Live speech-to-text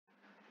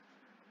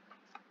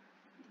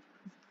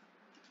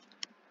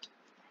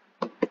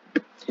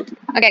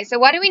Okay, so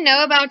what do we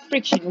know about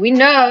friction? We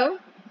know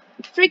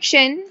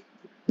friction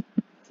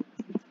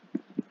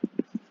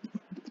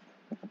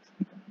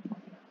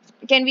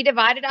can be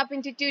divided up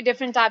into two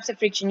different types of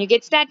friction. You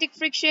get static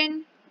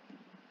friction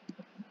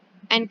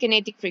and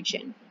kinetic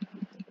friction.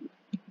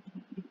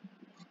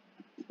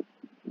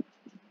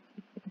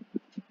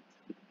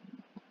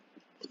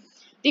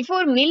 Die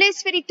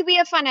formules vir die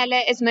twee van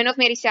hulle is min of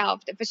meer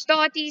dieselfde. Vir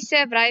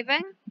statiese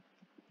wrywing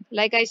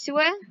lyk hy so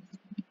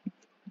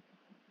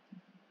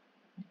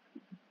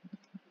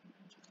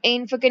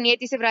en vir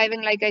kinetiese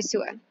wrywing lyk hy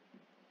so.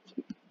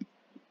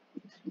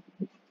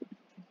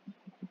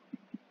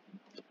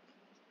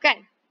 Okay.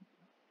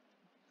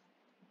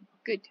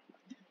 Good.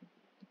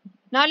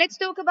 Now let's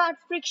talk about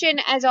friction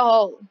as a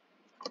whole.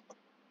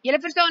 Julle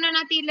verstaan nou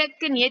natuurlik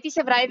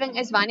kinetiese wrywing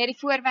is wanneer die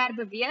voorwerp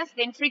beweeg,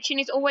 then friction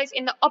is always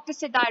in the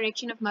opposite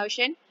direction of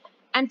motion.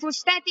 And for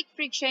static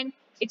friction,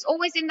 it's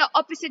always in the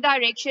opposite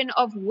direction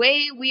of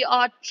where we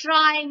are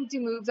trying to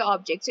move the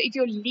object. So if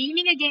you're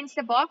leaning against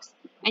the box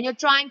and you're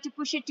trying to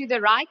push it to the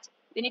right,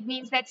 then it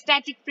means that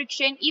static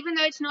friction, even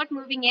though it's not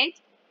moving it,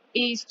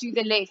 is to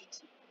the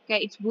left. Okay,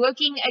 it's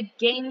working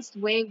against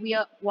where we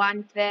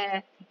want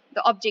the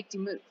object to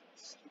move.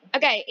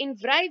 Okay, in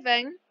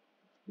wrywing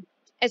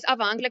is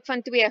afhanklik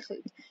van twee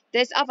goed.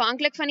 Dis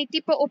afhanklik van die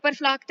tipe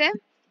oppervlakte.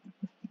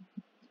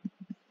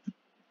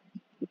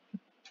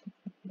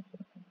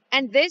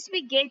 And this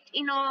we get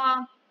in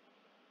our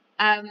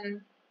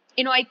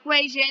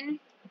equation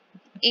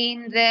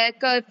in the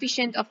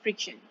coefficient of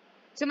friction.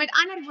 So met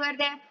ander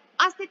woorde,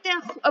 as dit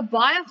 'n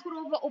baie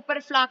grove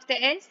oppervlakte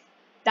is,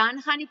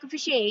 dan gaan die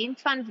koëffisiënt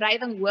van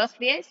wrywing hoog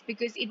wees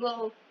because it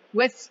will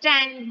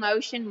withstand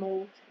motion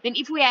more than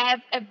if we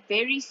have a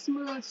very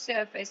smooth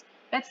surface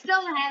that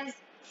still has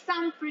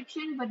some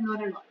friction but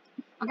not a lot.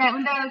 Okay,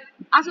 onthou,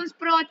 as ons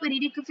praat oor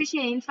hierdie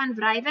koëffisiënt van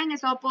wrywing,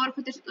 is daar 'n paar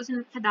goeders wat ons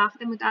in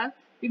gedagte moet hou.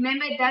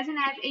 Remember, it doesn't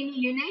have any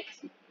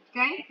units,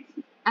 okay?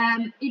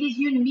 It is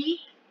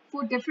unique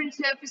for different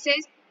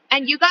surfaces,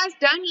 and you guys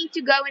don't need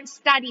to go and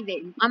study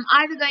them. I'm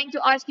either going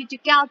to ask you to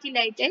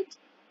calculate it,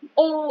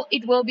 or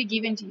it will be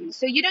given to you.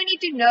 So you don't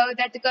need to know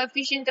that the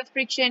coefficient of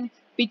friction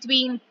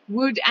between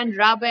wood and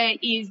rubber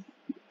is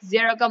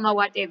 0,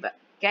 whatever,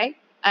 okay?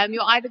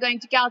 You're either going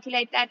to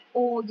calculate that,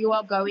 or you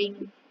are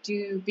going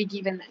to be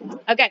given that.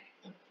 Okay,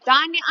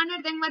 dan die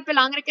ander ding wat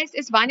belangrik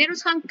is wanneer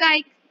ons gaan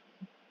kyk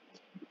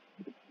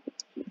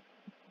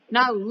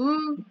na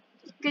hoe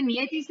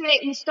kinetiese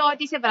en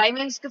statiese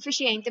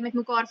wrywingskoëffisiënte met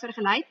mekaar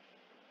vergelyk.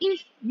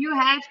 If you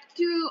have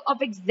two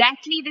of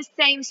exactly the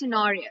same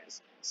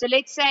scenarios, so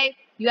let's say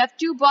you have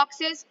two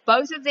boxes,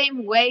 both of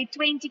them weigh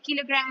 20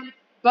 kilograms,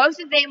 both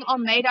of them are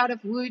made out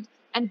of wood,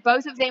 and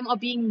both of them are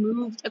being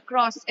moved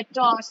across a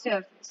tar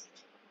surface.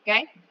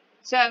 Okay,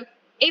 so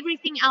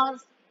everything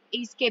else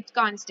is kept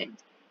constant.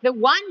 The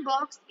one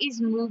box is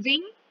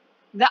moving,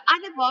 the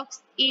other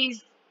box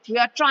is, we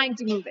are trying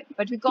to move it,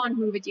 but we can't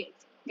move it yet.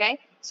 Okay,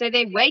 so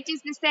their weight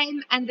is the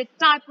same and the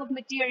type of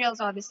materials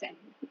are the same.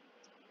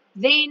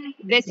 Then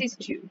this is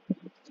true.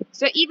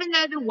 So even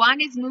though the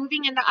one is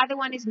moving and the other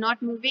one is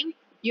not moving,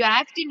 you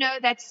have to know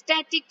that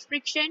static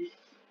friction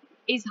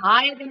is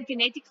higher than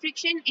kinetic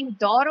friction en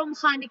daarom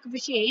gaan die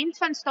koëffisiënt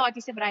van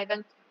statiese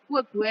wrywing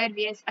ook hoër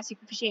wees as die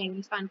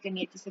koëffisiënt van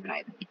kinetiese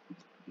wrywing.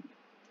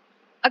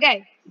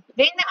 Okay,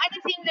 then the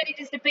other thing that it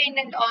is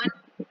dependent on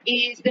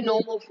is the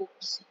normal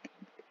force.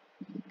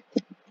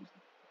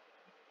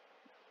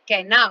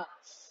 Okay, now,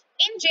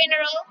 in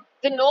general,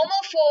 the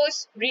normal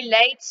force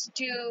relates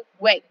to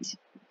weight.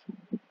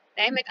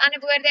 Nee, met ander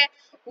woorde,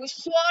 hoe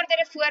swaarder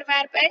 'n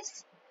voorwerp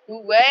is,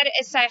 hoe hoër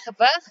is sy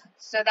gewig,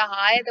 so the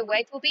higher the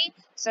weight will be,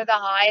 so the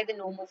higher the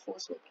normal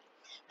force will be.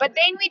 But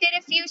then we did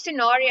a few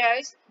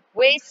scenarios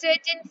where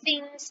certain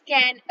things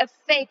can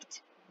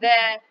affect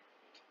the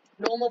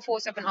normal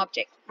force of an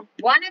object.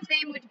 One of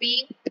them would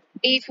be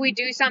if we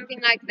do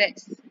something like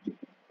this.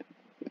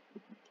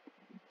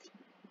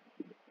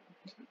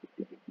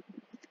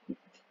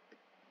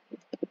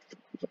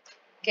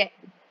 Okay,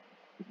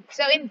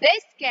 so in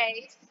this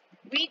case,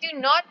 we are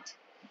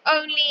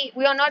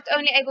not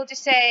only able to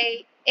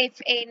say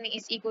Fn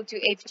is equal to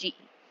Fg.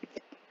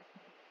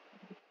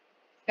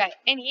 Okay,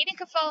 in hierdie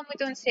geval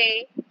moet ons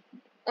sê,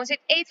 ons het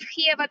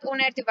Fg wat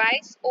onder te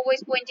wys,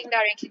 always pointing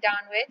directly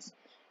downwards,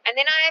 and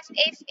then I have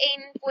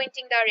Fn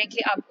pointing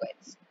directly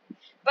upwards.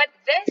 But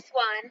this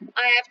one,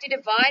 I have to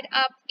divide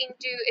up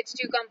into its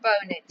two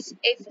components,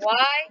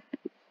 Fy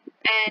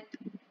and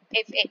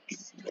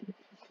Fx.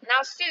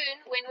 Now soon,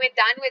 when we're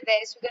done with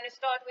this, we're going to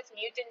start with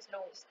Newton's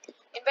laws.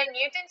 En by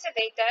Newton's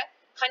wette,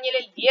 gaan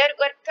julle leer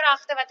oor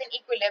kragte wat in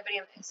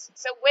equilibrium is.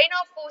 So when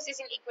our force is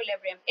in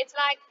equilibrium, it's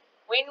like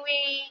when we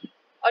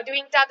are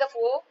doing tug of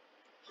war,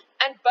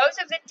 and both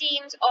of the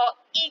teams are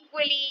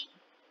equally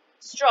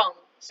strong.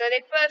 So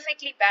they're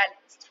perfectly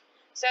balanced.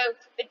 So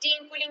the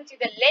team pulling to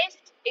the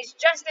left is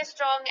just as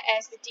strong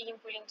as the team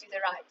pulling to the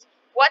right.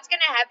 What's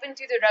going to happen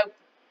to the rope?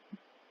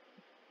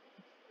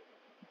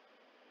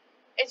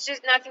 It's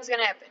just nothing's going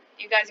to happen.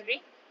 Do you guys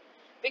agree?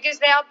 Because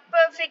they are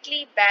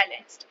perfectly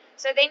balanced.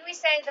 So then we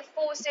say the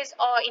forces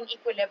are in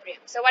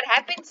equilibrium. So what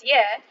happens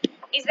here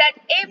is that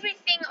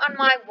everything on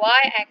my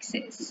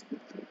y-axis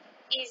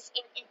is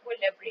in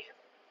equilibrium.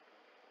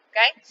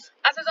 Okay?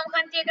 As ons hom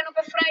gaan teken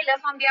op 'n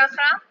vryliggaam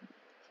diagram,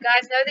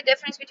 guys know the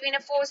difference between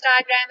a force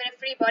diagram and a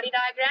free body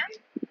diagram?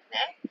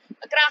 Né?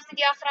 'n Kragte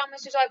diagram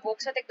is soos daai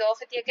boks wat ek daar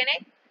geteken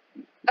het.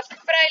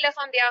 'n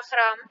Vryliggaam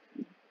diagram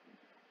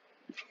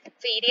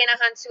vir hierdie ene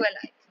gaan so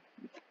lyk.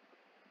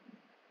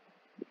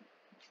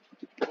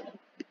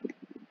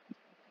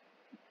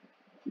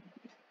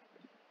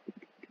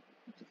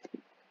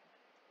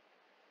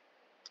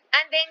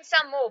 And then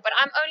some more, but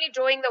I'm only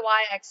drawing the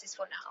y-axis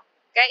for now.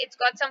 Okay, it's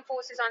got some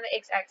forces on the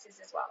x-axis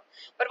as well.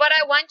 But what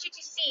I want you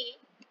to see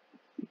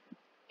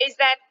is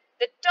that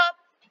the top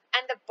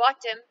and the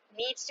bottom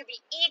needs to be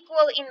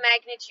equal in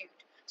magnitude.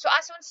 So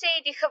as ons sê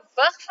die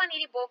gewig van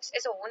hierdie boks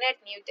is 100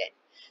 Newton,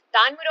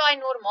 dan moet daai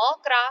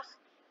normaalkrag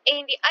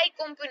en die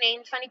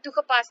y-komponent van die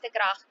toegepaste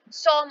krag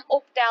saam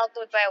optel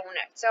tot by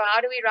 100. So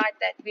how do we write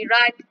that? We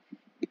write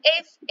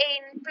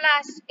Fn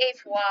plus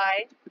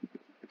Fy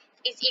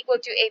is equal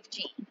to Fg.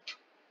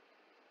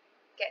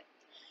 Okay.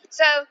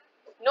 So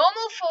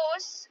normal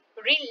force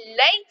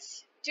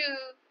relates to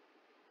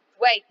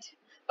weight,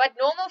 but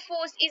normal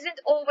force isn't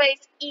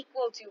always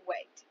equal to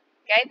weight.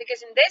 Okay,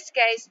 because in this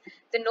case,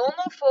 the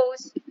normal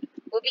force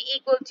will be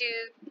equal to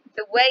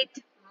the weight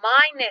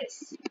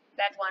minus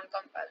that one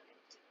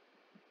component.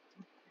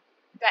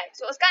 Okay,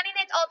 so ons kan nie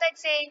net altyd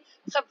sê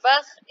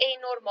gewig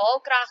en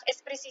normaalkrag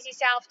is presies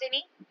dieselfde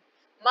nie,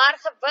 maar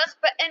gewig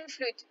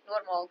beïnvloed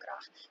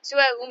normaalkrag. So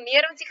hoe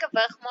meer ons die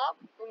gewig maak,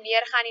 hoe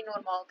meer gaan die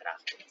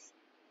normaalkrag wees.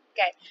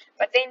 Okay,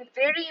 but then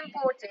very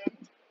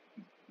important,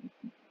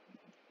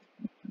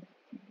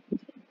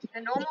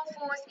 the normal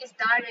force is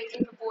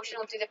directly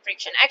proportional to the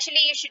friction.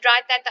 Actually, you should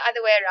write that the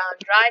other way around,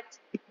 right?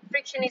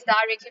 Friction is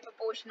directly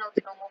proportional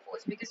to normal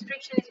force because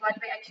friction is what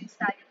we actually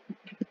study.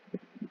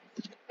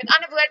 Met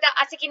ander woorde,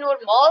 as ek die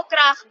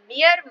normaalkrag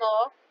meer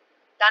maak,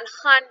 dan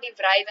gaan die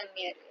wrywing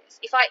meer wees.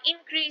 If I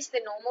increase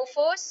the normal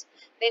force,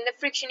 then the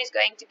friction is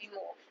going to be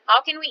more.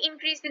 How can we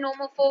increase the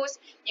normal force?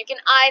 You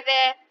can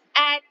either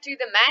add to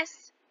the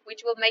mass,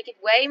 which will make it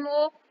way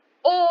more,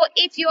 or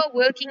if you are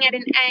working at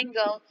an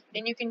angle,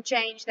 then you can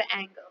change the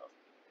angle.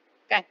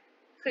 Okay,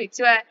 goed.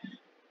 So,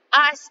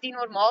 as die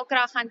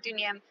normaalkrag gaan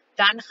toeneem,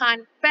 dan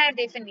gaan per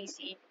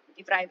definisie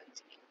die wrywing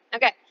toeneem.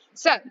 Okay,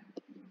 so,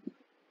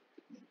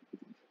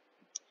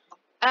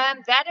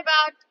 that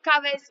about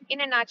covers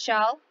in a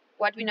nutshell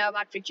what we know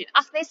about friction.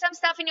 There's some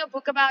stuff in your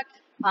book about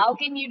how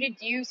can you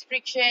reduce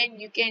friction,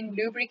 you can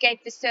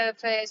lubricate the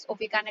surface, of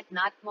jy kan dit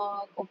nat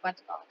maak, of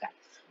wat ook al.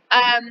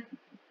 Okay.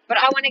 But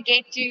I want to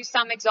get to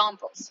some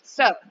examples.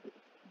 So,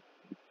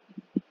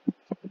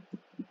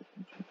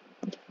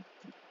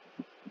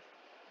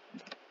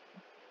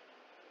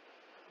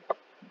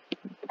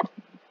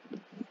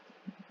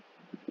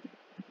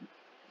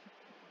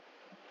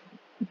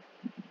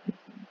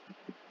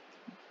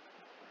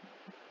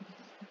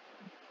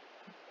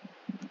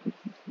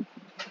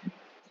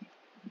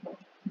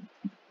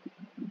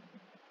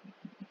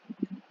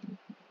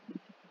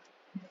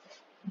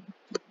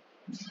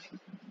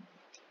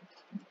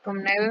 kom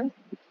nou.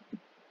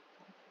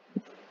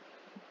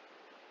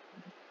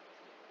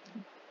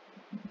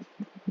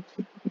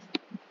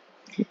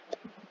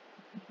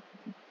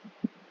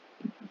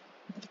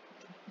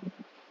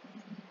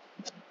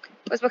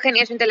 Ons begin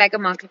eers met 'n lekker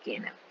maklike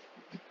ene.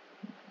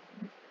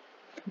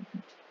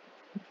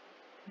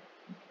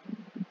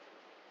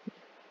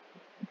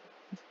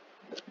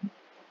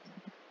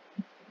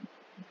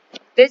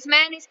 This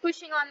man is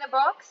pushing on the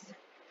box.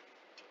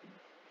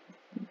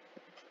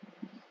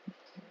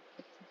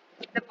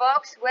 The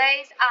box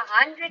weighs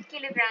 100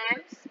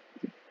 kilograms,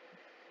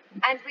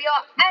 and we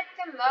are at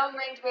the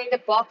moment where the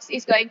box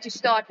is going to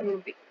start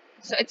moving.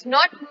 So it's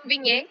not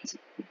moving yet,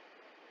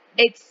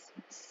 it's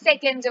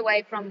seconds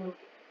away from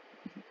moving.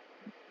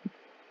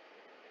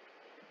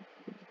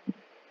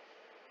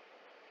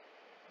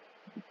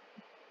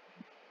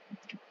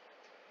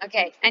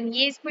 Okay, and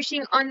he is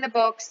pushing on the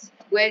box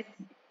with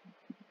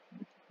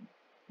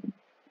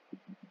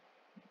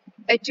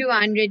a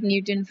 200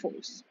 Newton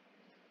force.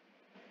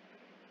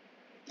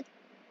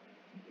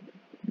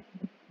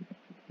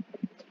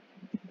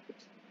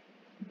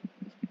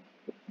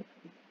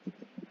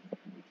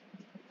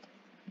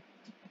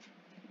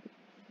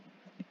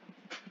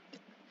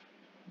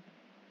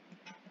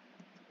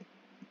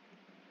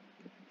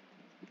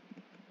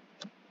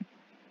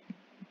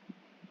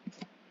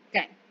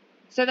 Okay,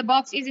 so the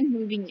box isn't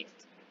moving yet.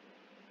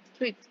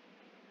 Goed.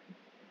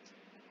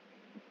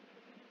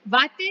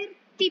 Watter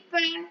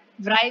tipe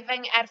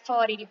wrywing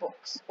ervaar hierdie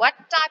box? What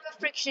type of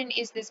friction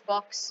is this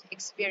box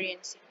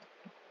experiencing?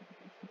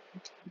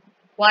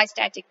 Why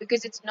static?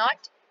 Because it's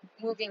not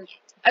moving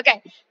yet.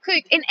 Okay,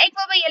 goed. En ek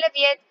wil by julle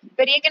weet,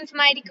 bereken vir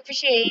my die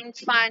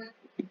koëffisiënt van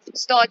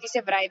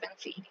statiese wrywing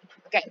vir hierdie.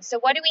 Okay, so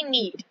what do we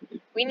need?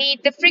 We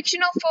need the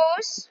frictional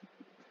force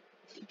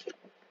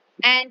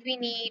and we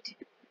need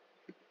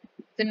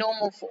the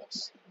normal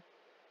force.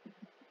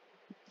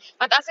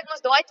 Want as ek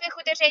mos daai twee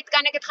goeders het,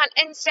 kan ek dit gaan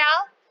instel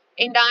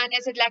En dan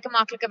is dit lekker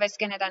maklike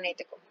wiskunde dan net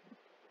te kom.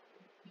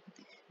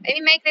 If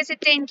you make this a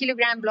 10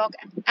 kilogram block,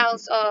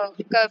 else our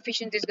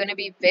coefficient is going to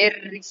be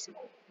very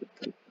small.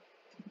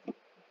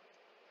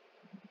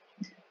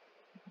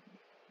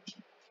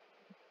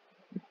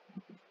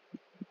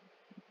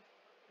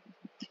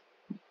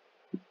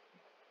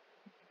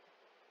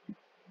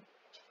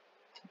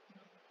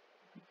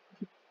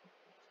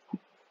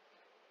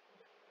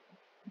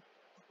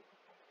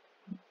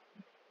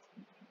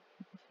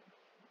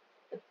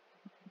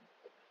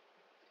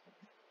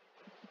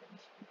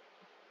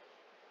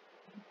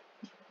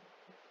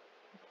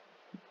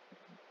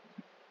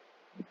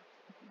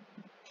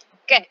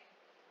 Okay.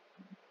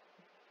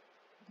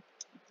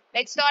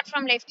 Let's start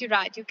from left to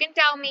right. You can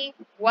tell me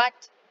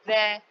what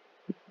the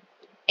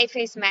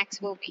Fs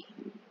max will be.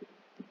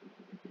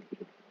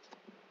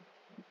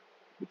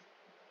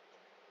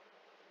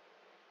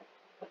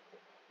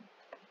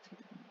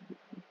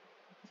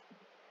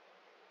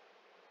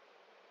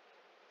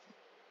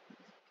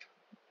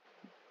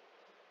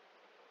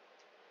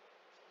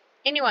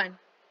 Anyone?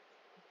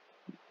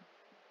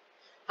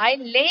 Hy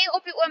lê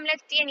op die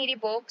oomblik teen hierdie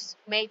box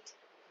met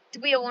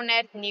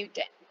 200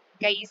 Newton.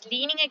 Okay, he's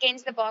leaning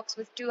against the box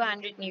with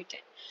 200 Newton.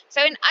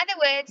 So in other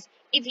words,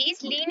 if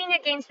he's leaning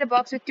against the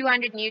box with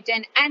 200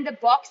 Newton and the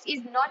box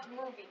is not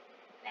moving,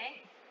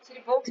 okay? So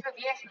die box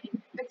beweeg nie.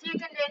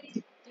 Beteken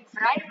dit die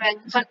wrywing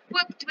gaan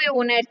ook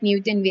 200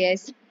 Newton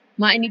wees,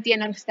 maar in die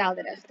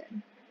teenoorgestelde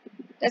rigting.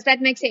 Does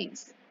that make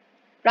sense?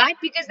 Right?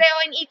 Because they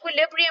are in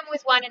equilibrium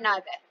with one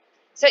another.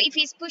 So if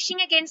he's pushing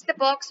against the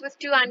box with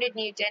 200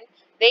 Newton,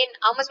 then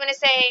I almost want to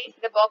say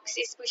the box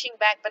is pushing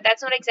back, but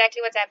that's not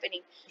exactly what's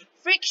happening.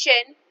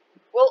 Friction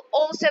will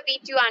also be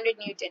 200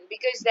 Newton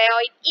because they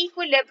are in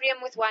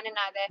equilibrium with one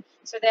another,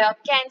 so they are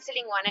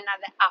cancelling one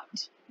another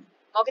out.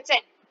 Maak dit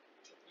sin?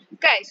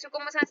 Okay, so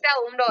kom ons gaan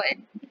stel hom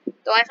daarin.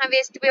 Daai gaan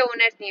wees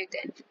 200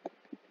 Newton.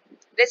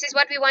 This is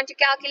what we want to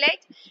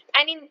calculate.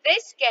 And in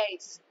this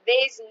case,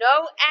 there's no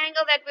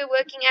angle that we're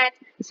working at.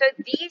 So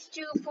these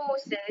two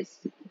forces,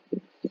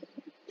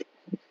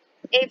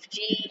 Fg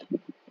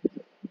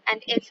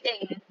and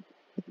Fn,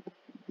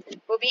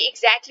 will be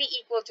exactly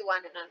equal to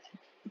one another.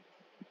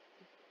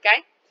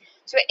 Okay?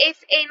 So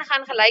Fn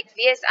gaan gelyk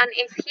wees aan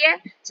Fg.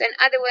 So in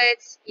other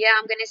words, yeah,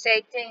 I'm going to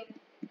say 10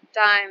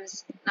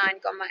 times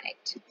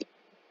 9,8.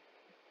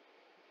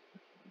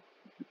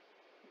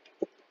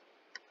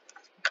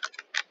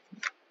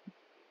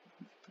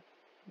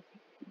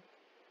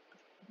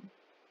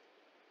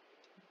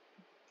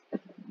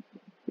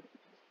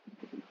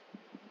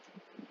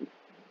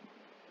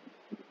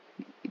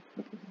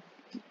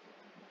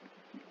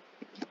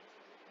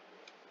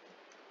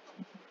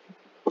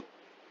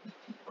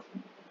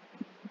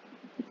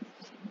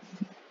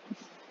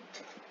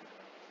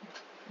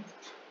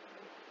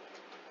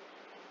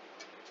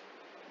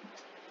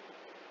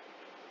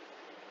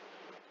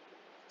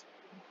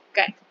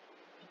 Okay.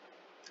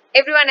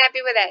 Everyone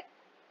happy with that?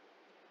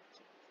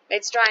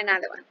 Let's try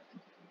another one.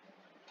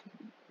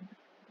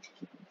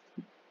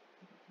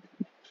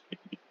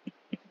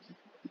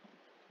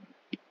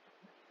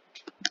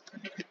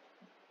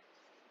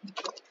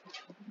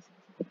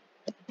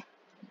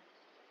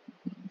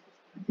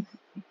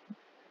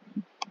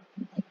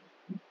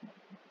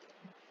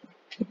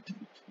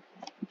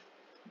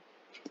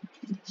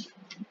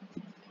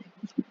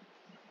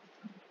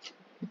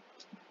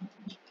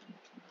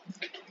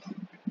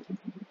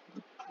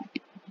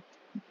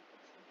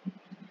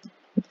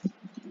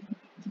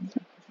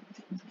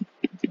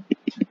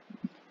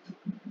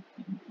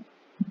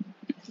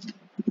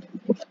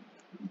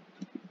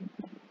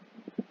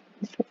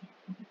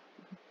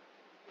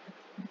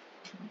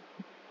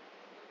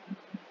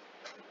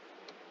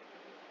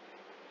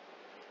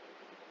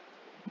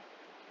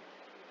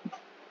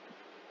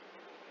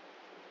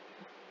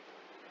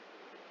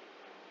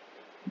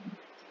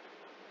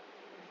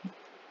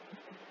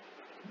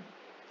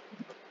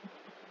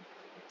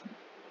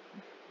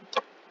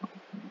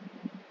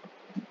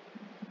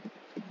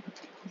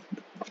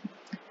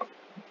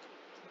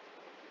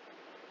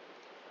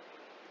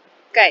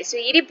 Okay, so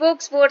hierdie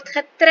box word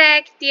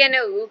getrek teen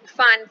 'n hoek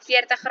van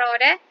 40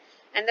 grade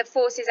and the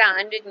force is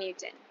 100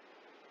 Newton.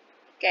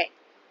 Okay,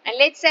 and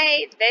let's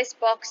say this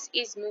box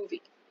is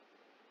moving.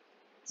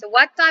 So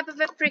what type of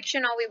a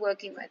friction are we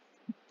working with?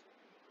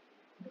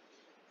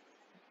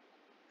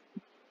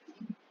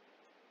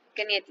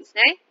 Kinetic,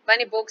 né? Want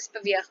die box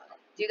beweeg.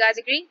 Do you guys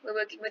agree? We're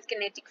working with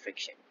kinetic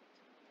friction.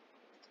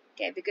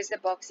 Okay, because the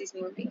box is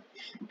moving.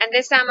 And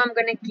this time I'm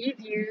going to give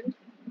you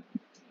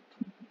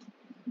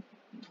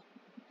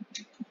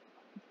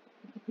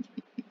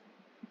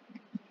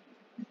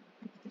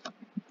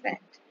that.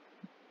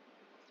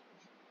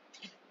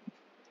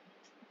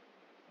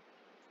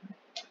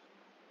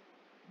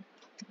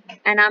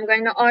 And I'm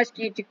going to ask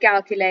you to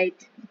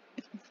calculate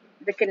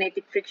the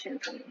kinetic friction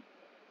for me.